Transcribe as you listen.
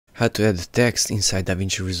How to add text inside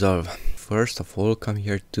Davinci Resolve. First of all, come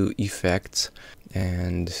here to Effects,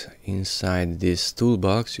 and inside this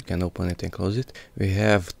toolbox you can open it and close it. We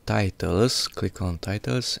have titles, click on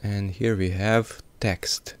titles, and here we have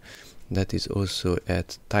text. That is also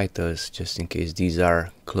at titles, just in case these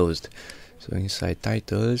are closed. So inside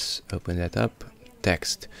titles, open that up,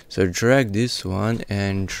 text. So drag this one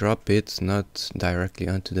and drop it not directly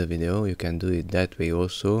onto the video. You can do it that way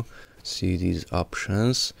also. See these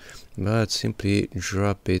options, but simply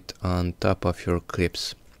drop it on top of your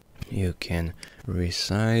clips. You can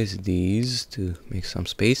resize these to make some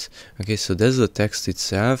space. Okay, so that's the text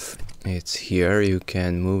itself. It's here. You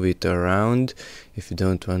can move it around if you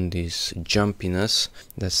don't want this jumpiness,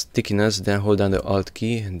 that stickiness. Then hold down the Alt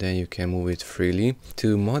key and then you can move it freely.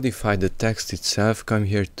 To modify the text itself, come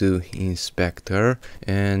here to Inspector,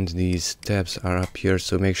 and these tabs are up here,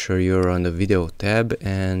 so make sure you're on the video tab,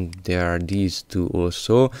 and there are these two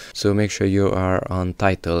also, so make sure you are on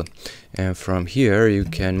title. And from here you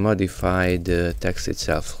can modify the text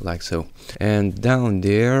itself like so, and down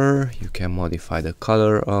there you can modify the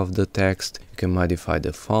color of the text, you can modify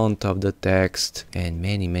the font of the text, and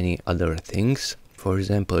many other things. For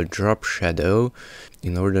example, drop shadow.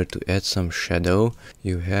 In order to add some shadow,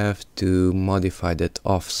 you have to modify that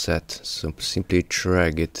offset, so simply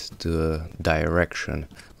drag it to a direction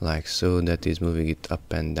like so, that is moving it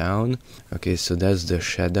up and down. Okay, so that's the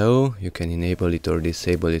shadow. You can enable it or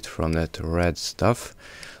disable it from that red stuff.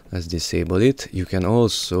 Let's disable it. You can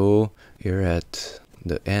also, here at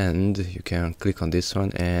the end, you can click on this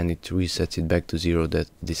one and it resets it back to 0, that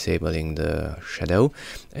disabling the shadow.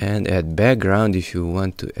 And add background. If you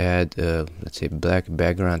want to add let's say black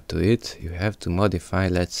background to it, you have to modify,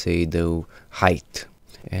 let's say, the height.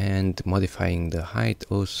 And modifying the height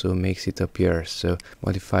also makes it appear, so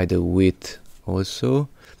modify the width also,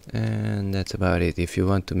 and that's about it. If you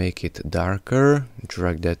want to make it darker,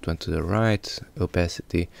 drag that one to the right.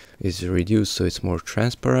 Opacity is reduced so it's more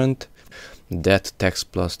transparent. That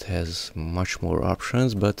text plus has much more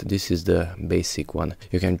options, but this is the basic one.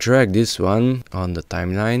 You can drag this one on the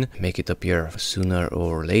timeline, make it appear sooner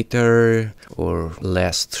or later, or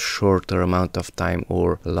last shorter amount of time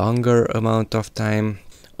or longer amount of time.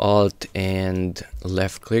 Alt and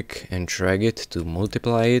left click and drag it to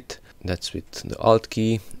multiply it. That's with the Alt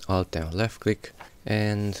key, Alt and left click,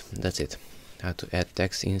 and that's it. How to add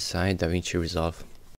text inside Davinci Resolve.